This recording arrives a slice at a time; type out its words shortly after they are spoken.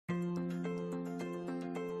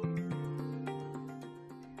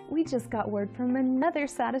We just got word from another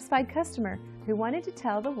satisfied customer who wanted to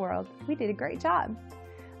tell the world we did a great job.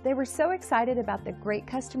 They were so excited about the great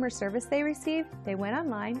customer service they received, they went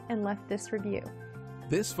online and left this review.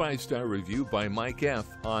 This 5-star review by Mike F.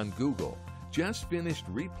 on Google. Just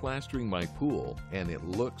finished replastering my pool and it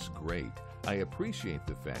looks great. I appreciate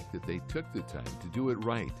the fact that they took the time to do it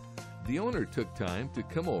right. The owner took time to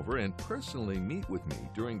come over and personally meet with me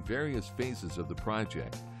during various phases of the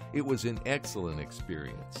project. It was an excellent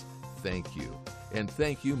experience. Thank you. And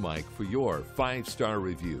thank you, Mike, for your 5-star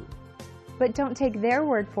review. But don't take their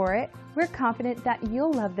word for it. We're confident that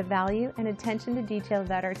you'll love the value and attention to detail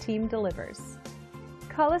that our team delivers.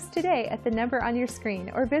 Call us today at the number on your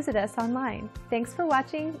screen or visit us online. Thanks for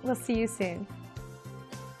watching. We'll see you soon.